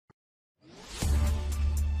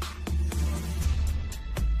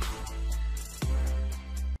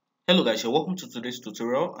Hello guys, you're welcome to today's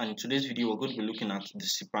tutorial, and in today's video we're going to be looking at the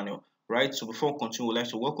cPanel. Right, so before we continue, we'd like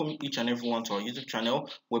to welcome each and everyone to our YouTube channel,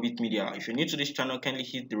 Webit Media. If you're new to this channel, kindly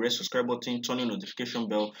hit the red subscribe button, turn on the notification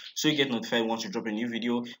bell so you get notified once you drop a new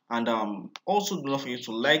video. And also do not forget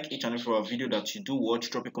to like each and every video that you do watch.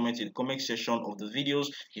 Drop a comment in the comment section of the videos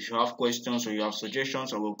if you have questions or you have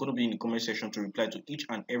suggestions, and we're going to be in the comment section to reply to each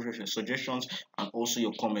and every of your suggestions and also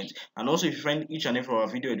your comments. And also, if you find each and every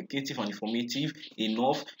video educative and informative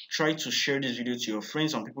enough, try to share this video to your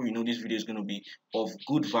friends and people you know this video is going to be of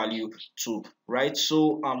good value too. Right,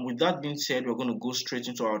 so with that being said, we're going to go straight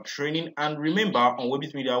into our training. And remember, on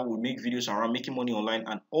Webit Media we make videos around making money online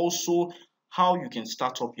and also how you can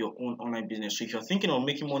start up your own online business. So if you're thinking of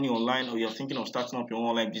making money online or you're thinking of starting up your own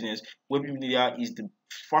online business, Webit Media is the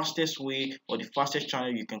fastest way or the fastest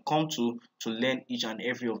channel you can come to learn each and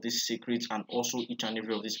every of these secrets and also each and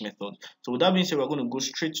every of these methods. So with that being said, we're going to go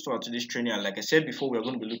straight to our today's training. And like I said before, we're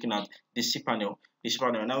going to be looking at the cPanel.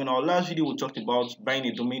 Now, in our last video, we talked about buying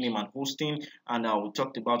a domain name and hosting, and we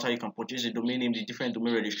talked about how you can purchase a domain name, the different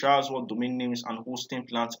domain registrars, what domain names and hosting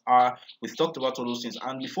plans are. We've talked about all those things,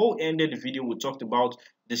 and before we ended the video, we talked about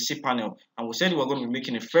the cPanel, and we said we were going to be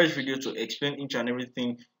making a fresh video to explain each and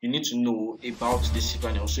everything you need to know about the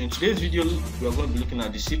cPanel. So in today's video, we are going to be looking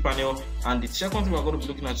at the cPanel, and the second thing we're going to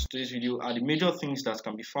be looking at in today's video are the major things that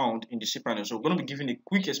can be found in the cPanel. So we're going to be giving a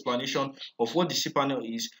quick explanation of what the cPanel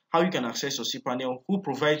is, how you can access your cPanel, who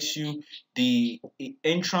provides you the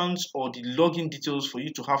entrance or the login details for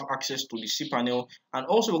you to have access to the cPanel, and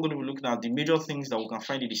also we're going to be looking at the major things that we can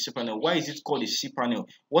find in the cPanel. Why is it called a cPanel?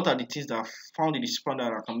 What are the things that are found in the cPanel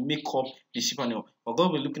that can make up the cPanel? We're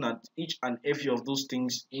going to be looking at each and every of those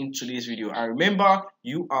things in today's video. And remember,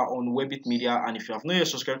 you are on Webit Media, and if you have not yet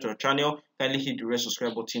subscribed to our channel, kindly hit the red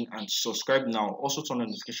subscribe button and subscribe now. Also turn on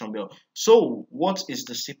the notification bell. So what is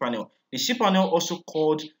the cPanel? The cPanel, also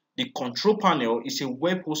called the Control Panel, is a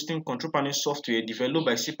web hosting control panel software developed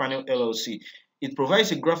by cPanel LLC. It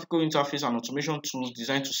provides a graphical interface and automation tools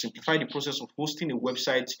designed to simplify the process of hosting a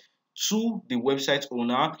website to the website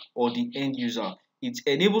owner or the end user. It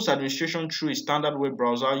enables administration through a standard web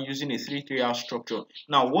browser using a 3-tier structure.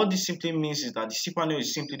 Now, what this simply means is that the cPanel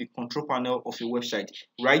is simply the control panel of a website,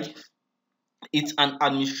 right? It's an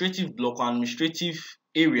administrative block or administrative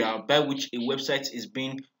area by which a website is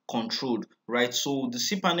being controlled, right? So the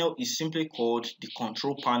cPanel is simply called the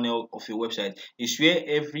control panel of a website. It's where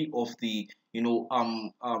every of the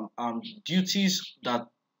duties that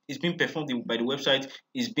is being performed by the website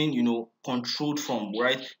is being controlled from,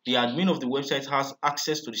 right? The admin of the website has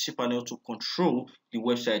access to the cPanel to control the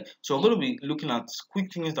website. So we're going to be looking at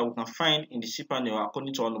quick things that we can find in the cPanel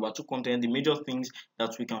according to our number 2 content, the major things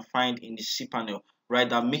that we can find in the cPanel, right,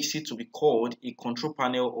 that makes it to be called a control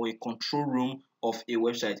panel or a control room of a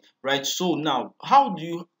website, right? So now, how do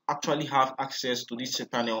you actually have access to this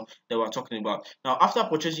cPanel that we're talking about? Now, after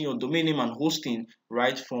purchasing your domain name and hosting,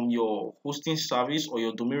 right, from your hosting service or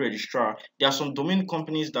your domain registrar, there are some domain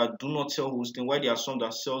companies that do not sell hosting, while there are some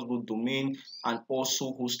that sells both domain and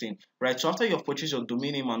also hosting, right? So after you have purchased your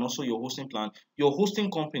domain name and also your hosting plan, your hosting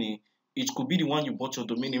company, it could be the one you bought your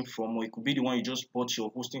domain name from, or it could be the one you just bought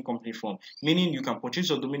your hosting company from. Meaning you can purchase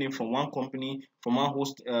your domain name from one company, from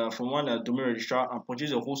one domain registrar, and purchase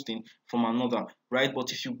your hosting from another, right?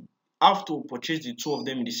 But if you have to purchase the two of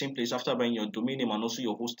them in the same place after buying your domain name and also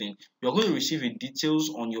your hosting, you're going to receive a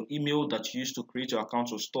details on your email that you used to create your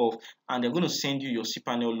account or stuff, and they're going to send you your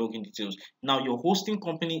cPanel login details. Now, your hosting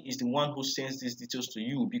company is the one who sends these details to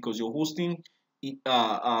you because your hosting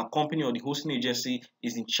company or the hosting agency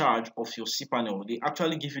is in charge of your cPanel. They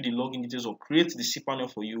actually give you the login details or create the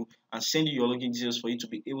cPanel for you and send you your login details for you to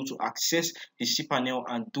be able to access the cPanel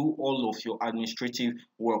and do all of your administrative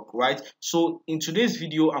work, right? So in today's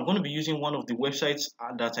video, I'm going to be using one of the websites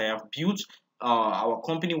that I have built. Our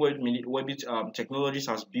company Webit Technologies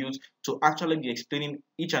has built to actually be explaining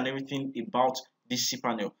each and everything about this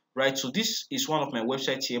cPanel, right? So this is one of my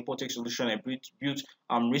websites here, Portex Solution, I built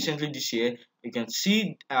recently this year. You can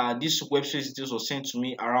see this website details was sent to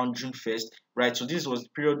me around June 1st, right? So this was the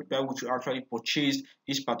period by which we actually purchased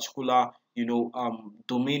this particular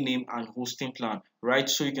domain name and hosting plan, right?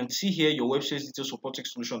 So you can see here your website details for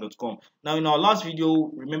portexsolution.com. Now, in our last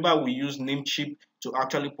video, remember we used Namecheap to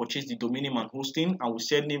actually purchase the domain name and hosting, and we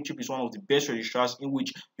said Namecheap is one of the best registrars in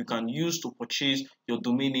which you can use to purchase your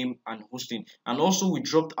domain name and hosting. And also we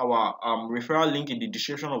dropped our referral link in the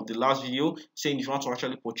description of the last video, saying if you want to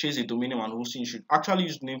actually purchase a domain name and hosting, you should actually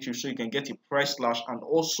use Namecheap so you can get a price slash, and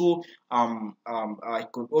also I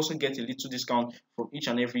could also get a little discount from each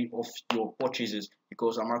and every of your purchases,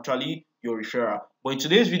 because I'm actually your referrer. But in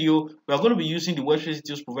today's video, we are going to be using the website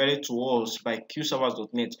details provided to us by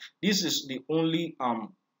qservers.net. This is the only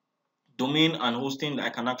domain and hosting that I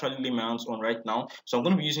can actually lay my hands on right now. So I'm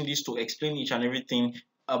going to be using this to explain each and everything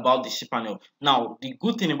about the cPanel. Now, the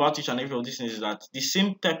good thing about each and every of these things is that the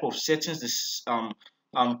same type of settings this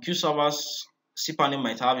qservers cPanel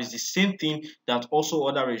might have is the same thing that also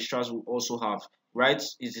other registrars will also have. Right,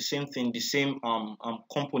 it's the same thing, the same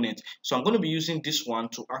component. So I'm going to be using this one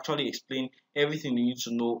to actually explain everything you need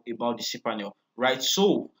to know about the cPanel. Right,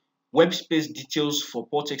 so web space details for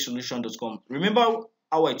portexsolution.com. Remember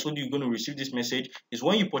how I told you you're going to receive this message is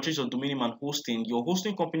when you purchase your domain name and hosting, your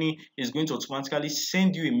hosting company is going to automatically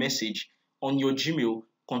send you a message on your Gmail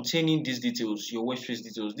containing these details, your web space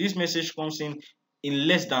details. This message comes in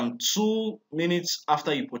less than 2 minutes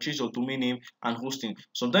after you purchase your domain name and hosting.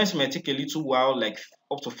 Sometimes it might take a little while, like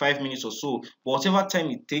up to 5 minutes or so, but whatever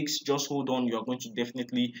time it takes, just hold on. You are going to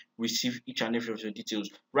definitely receive each and every of your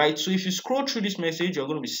details. Right, so if you scroll through this message, you're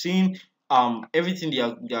going to be seeing everything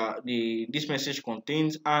this message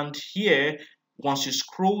contains, and here once you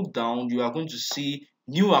scroll down you are going to see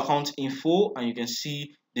new account info, and you can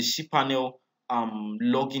see the cPanel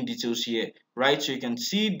login details here. Right, so you can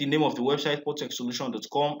see the name of the website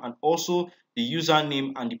portexsolution.com and also the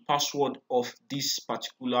username and the password of this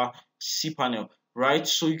particular cPanel. Right,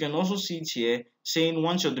 so you can also see it here saying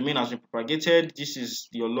once your domain has been propagated, this is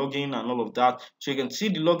your login and all of that. So you can see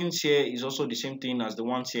the logins here is also the same thing as the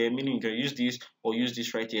ones here, meaning you can use this or use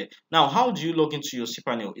this right here. Now, how do you log into your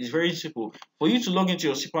cPanel? It's very simple. For you to log into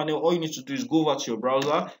your cPanel, all you need to do is go over to your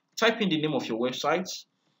browser, type in the name of your website,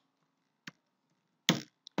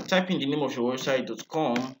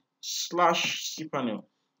 .com/cPanel.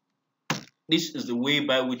 This is the way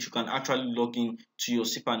by which you can actually log in to your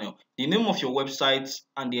cPanel. The name of your website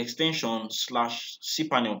and the extension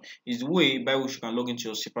 /cPanel is the way by which you can log into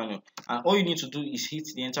your cPanel. And all you need to do is hit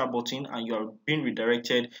the enter button and you are being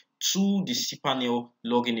redirected to the cPanel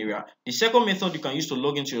login area. The second method you can use to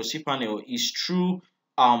log into your cPanel is through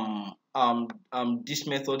this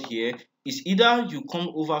method here. Is either you come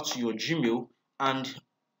over to your Gmail and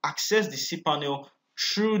access the cPanel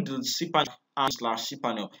through the cPanel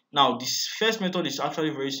 /cPanel. Now, this first method is actually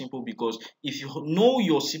very simple because if you know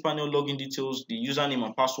your cPanel login details, the username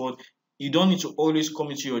and password, you don't need to always come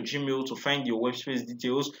into your Gmail to find your web space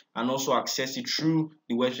details and also access it through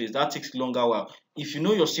the web space. That takes a longer while. If you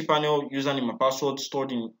know your cPanel username and password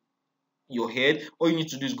stored in your head, all you need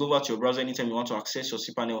to do is go over to your browser anytime you want to access your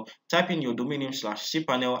cPanel, type in your domain name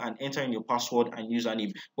 /cPanel and enter in your password and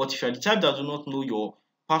username. But if you're the type that do not know your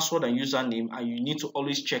password and username and you need to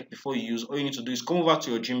always check before you use, all you need to do is come over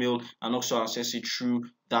to your Gmail and also access it through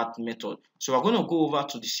that method. So we're going to go over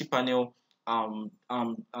to the cPanel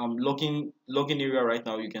login area right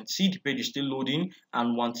now. You can see the page is still loading,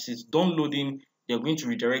 and once it's done loading, they're going to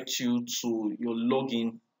redirect you to your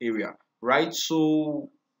login area. Right,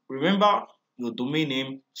 so remember your domain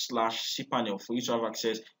name /cPanel for you to have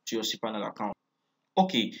access to your cPanel account.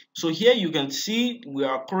 Okay, so here you can see we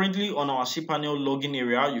are currently on our cPanel login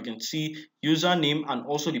area. You can see username and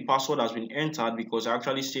also the password has been entered because I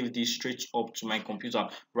actually saved this straight up to my computer.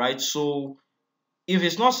 Right, so if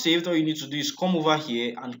it's not saved, all you need to do is come over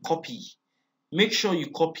here and copy. Make sure you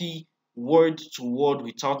copy word to word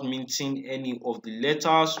without minting any of the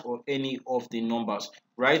letters or any of the numbers.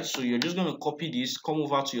 Right, so you're just going to copy this, come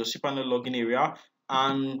over to your cPanel login area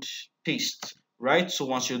and paste. Right, so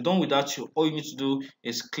once you're done with that, all you need to do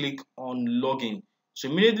is click on login. So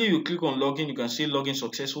immediately you click on login, you can see login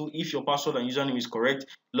successful. If your password and username is correct,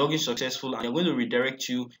 login successful, and you're going to redirect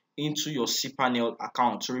you into your cPanel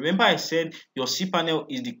account. So remember I said your cPanel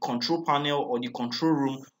is the control panel or the control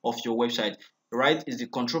room of your website. Right, is the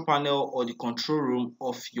control panel or the control room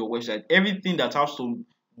of your website. Everything that has to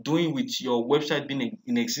doing with your website being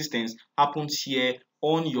in existence happens here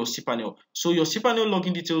on your cPanel. So your cPanel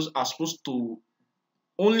login details are supposed to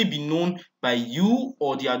only be known by you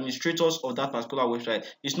or the administrators of that particular website.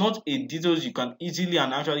 It's not a details you can easily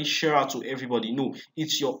and actually share out to everybody. No,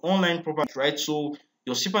 it's your online property, right? So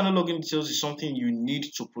your cPanel login details is something you need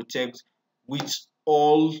to protect with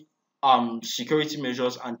all security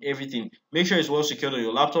measures and everything. Make sure it's well secured on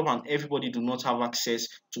your laptop and everybody do not have access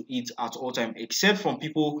to it at all time, except from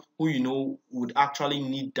people who you know would actually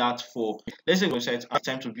need that for, let's say, website at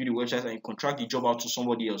time to view the website and you contract the job out to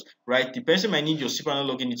somebody else. Right, the person might need your cPanel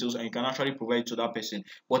login details and you can actually provide it to that person.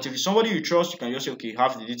 But if it's somebody you trust, you can just say, okay,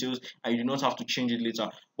 have the details and you do not have to change it later.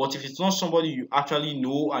 But if it's not somebody you actually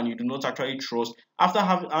know and you do not actually trust, after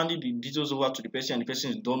handing the details over to the person and the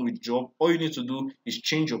person is done with the job, all you need to do is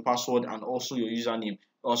change your password and also your username.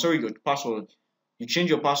 Your password. you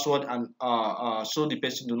change your password, and so the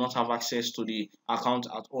person do not have access to the account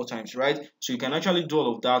at all times, right? So you can actually do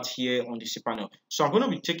all of that here on the cPanel. So I'm going to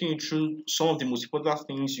be taking you through some of the most important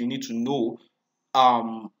things you need to know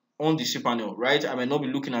um on the cPanel, right? I might not be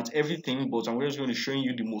looking at everything, but I'm just going to show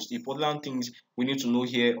you the most important things we need to know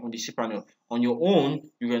here on the cPanel. On your own,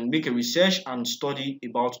 you can make a research and study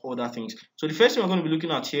about other things. So the first thing we're going to be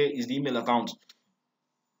looking at here is the email account.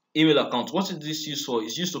 Email account. What is this used for?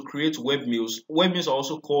 It's used to create webmails. Webmails are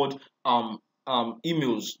also called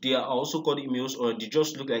emails. They are also called emails, or they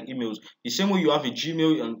just look like emails. The same way you have a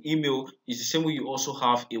Gmail and email is the same way you also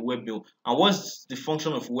have a webmail. And what's the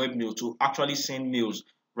function of webmail? To actually send mails,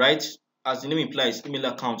 right? As the name implies, email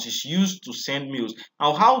account is used to send mails.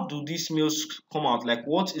 Now, how do these mails come out? Like,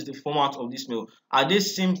 what is the format of this mail? Are they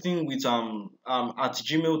same thing with at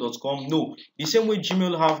gmail.com? No. The same way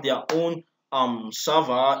Gmail have their own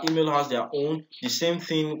server, email has their own. The same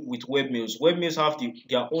thing with webmails. Webmails have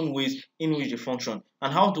their own ways in which they function.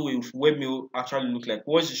 And how do a webmail actually look like?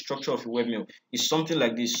 What is the structure of a webmail? It's something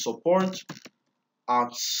like this: support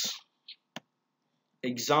at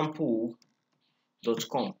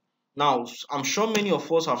example.com. Now, I'm sure many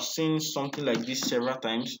of us have seen something like this several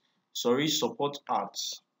times. Sorry, support at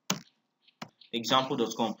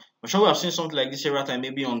example.com. I'm sure we have seen something like this several times,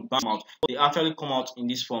 maybe on Bamount. They actually come out in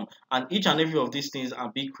this form, and each and every of these things are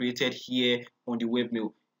being created here on the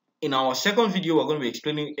webmail. In our second video, we're going to be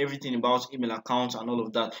explaining everything about email accounts and all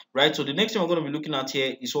of that, right? So the next thing we're going to be looking at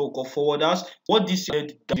here is what we call forwarders. What this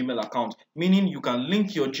is, Gmail account, meaning you can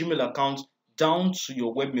link your Gmail account down to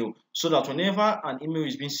your webmail, so that whenever an email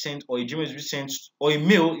is being sent, or a Gmail is being sent, or a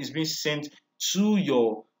mail is being sent to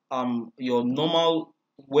your normal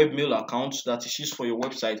webmail account that is used for your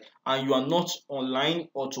website, and you are not online,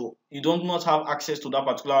 or you do not have access to that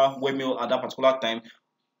particular webmail at that particular time,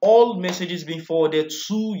 all messages being forwarded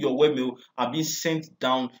to your webmail are being sent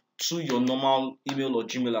down to your normal email or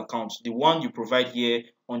Gmail account, the one you provide here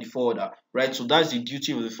on the forwarder, right? So that's the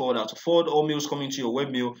duty of the forwarder, to forward all mails coming to your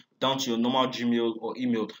webmail down to your normal Gmail or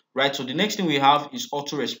email, right? So the next thing we have is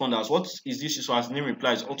autoresponders. What is this? So as the name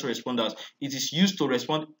implies, autoresponders. It is used to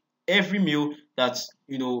respond every mail that's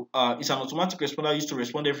it's an automatic responder used to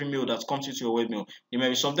respond every mail that comes into your webmail.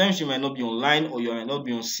 Sometimes you might not be online, or you might not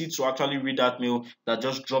be on seat to actually read that mail that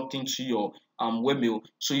just dropped into your webmail.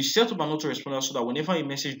 So you set up an autoresponder so that whenever a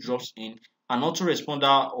message drops in, an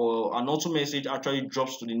autoresponder or an auto message actually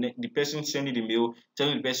drops to the person sending the mail,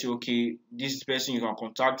 telling the person, okay, this is the person you can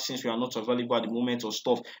contact since we are not available at the moment, or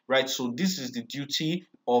stuff, right? So this is the duty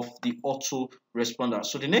of the auto responder.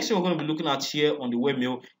 So the next thing we're going to be looking at here on the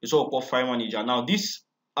webmail is what we call file manager. Now this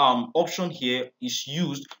option here is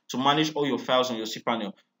used to manage all your files on your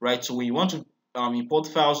cPanel, right? So when you want to import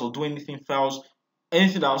files or do anything that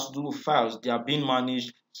has to do with files, they are being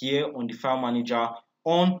managed here on the file manager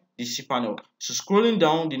on the cPanel. So scrolling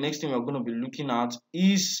down, the next thing we're going to be looking at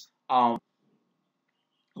is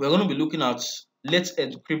Let's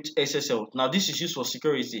Encrypt SSL. Now this is used for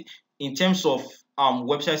security in terms of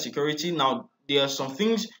website security. Now there are some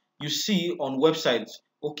things you see on websites.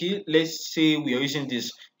 Okay, let's say we are using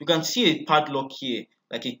this. You can see a padlock here,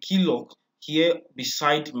 like a key lock here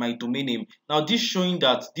beside my domain name. Now this showing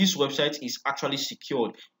that this website is actually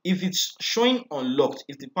secured. If it's showing unlocked,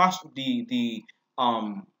 if the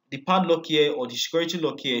padlock here or the security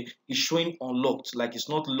lock here is showing unlocked, like it's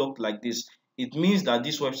not locked like this, it means that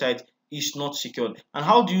this website is not secured. And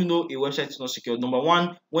how do you know a website is not secured? Number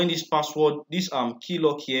one, when this key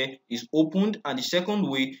lock here is opened, and the second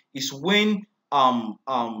way is when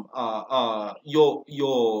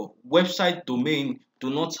your website domain do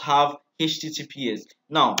not have HTTPS.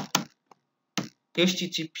 Now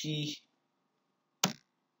HTTP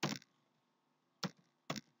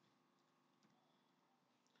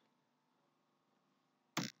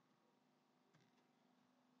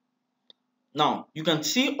Now, you can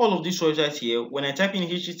see all of these websites here. When I type in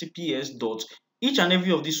HTTPS dot, each and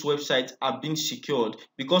every of these websites are being secured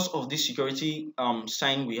because of this security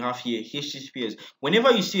sign we have here, HTTPS.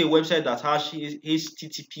 Whenever you see a website that has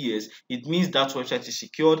HTTPS, it means that website is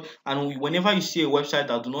secured. And whenever you see a website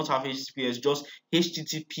that do not have HTTPS, just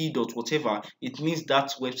HTTP dot whatever, it means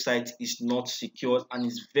that website is not secured, and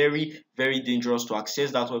it's very, very dangerous to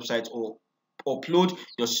access that website or upload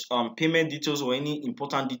your payment details or any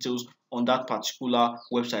important details on that particular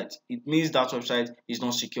website. It means that website is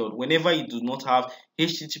not secured. Whenever you do not have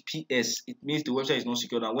HTTPS, it means the website is not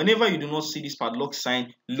secured. And whenever you do not see this padlock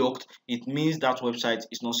sign locked, it means that website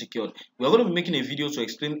is not secured. We're going to be making a video to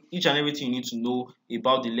explain each and everything you need to know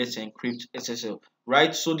about the Let's Encrypt SSL.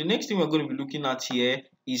 Right, so the next thing we're going to be looking at here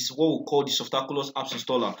is what we call the Softaculous apps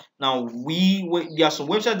installer. Now there are some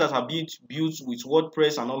websites that are built with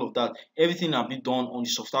WordPress and all of that. Everything have been done on the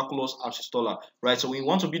Softaculous apps installer, right? So when you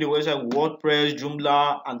want to build a website with WordPress,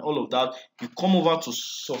 Joomla, and all of that, you come over to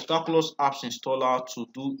Softaculous apps installer to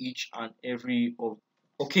do each and every of.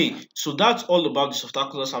 Okay, so that's all about the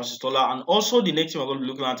Softaculous apps installer, and also the next thing we're going to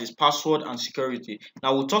be looking at is password and security.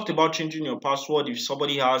 Now we talked about changing your password if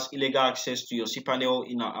somebody has illegal access to your cPanel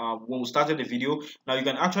in when we started the video. Now you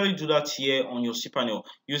can actually do that here on your cPanel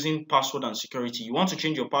using password and security. You want to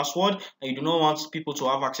change your password and you do not want people to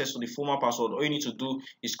have access to the former password. All you need to do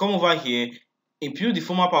is come over here, input the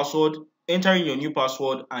former password, enter in your new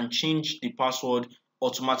password, and change the password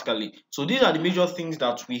automatically. So these are the major things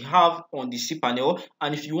that we have on the cPanel,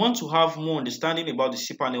 and if you want to have more understanding about the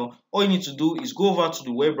cPanel, all you need to do is go over to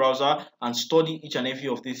the web browser and study each and every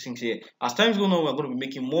of these things here. As time goes on, we're going to be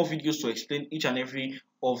making more videos to explain each and every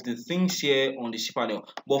of the things here on the cPanel.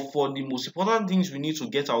 But for the most important things we need to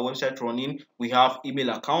get our website running, we have email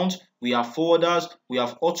accounts, we have forwarders, we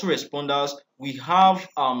have autoresponders, we have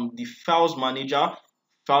the files manager,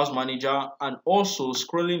 and also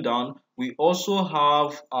scrolling down we also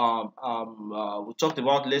have we talked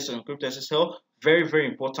about Let's Encrypt SSL, very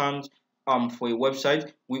important for a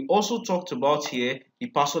website. We also talked about here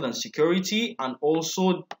the password and security, and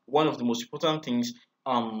also one of the most important things,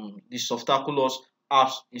 the Softaculous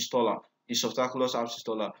apps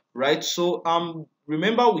installer, right? So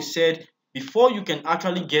remember we said before you can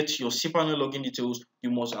actually get your cPanel login details, you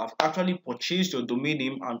must have actually purchased your domain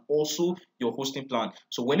name and also your hosting plan.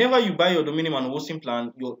 So whenever you buy your domain name and hosting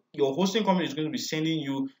plan, your hosting company is going to be sending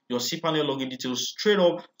you your cPanel login details straight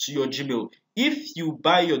up to your Gmail. If you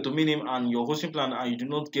buy your domain name and your hosting plan and you do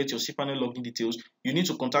not get your cPanel login details, you need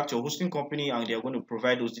to contact your hosting company and they are going to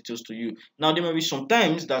provide those details to you. Now, there may be some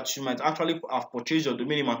times that you might actually have purchased your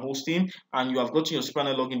domain name and hosting and you have gotten your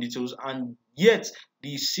cPanel login details, and yet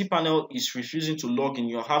the cPanel is refusing to log in.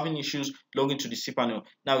 You're having issues logging to the cPanel.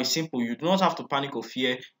 Now it's simple. You do not have to panic or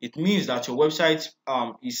fear. It means that your website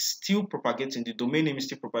is still propagating, the domain name is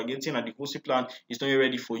still propagating, and the hosting plan is not yet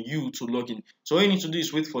ready for you to log in. So all you need to do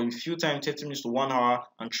is wait for a few times, 30 minutes to 1 hour,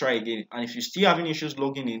 and try again. And if you're still having issues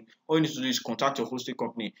logging in, all you need to do is contact your hosting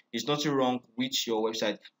company. There's nothing wrong with your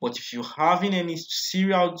website. But if you're having any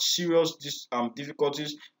serious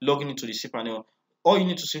difficulties logging into the cPanel, all you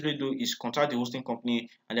need to simply do is contact the hosting company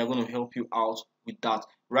and they're going to help you out with that,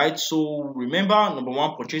 right? So remember, number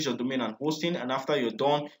one, purchase your domain and hosting, and after you're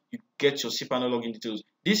done, you get your cPanel login details.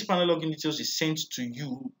 This cPanel login details is sent to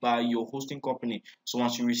you by your hosting company. So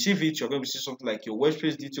once you receive it, you're going to see something like your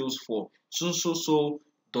WordPress details for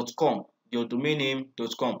so.com, your domain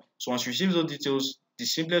name.com. So once you receive those details, the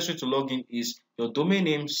simplest way to log in is your domain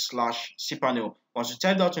name /cPanel. Once you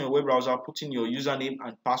type that on your web browser, put in your username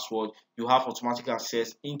and password, you have automatic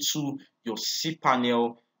access into your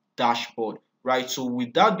cPanel dashboard, right? So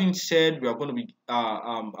with that being said, we are going to be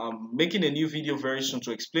making a new video very soon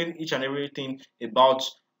to explain each and everything about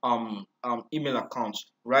email accounts,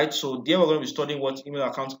 right? So there we're going to be studying what email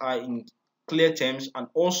accounts are in clear terms, and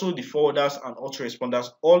also the forwarders and autoresponders,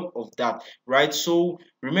 all of that, right? So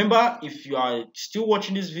remember, if you are still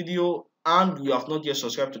watching this video and you have not yet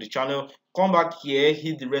subscribed to the channel, come back here,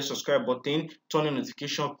 hit the red subscribe button, turn on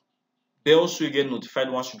notification bell so you get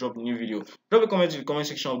notified once you drop a new video. Drop a comment in the comment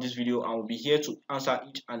section of this video and we'll be here to answer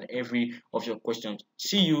each and every of your questions.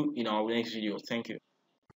 See you in our next video. Thank you.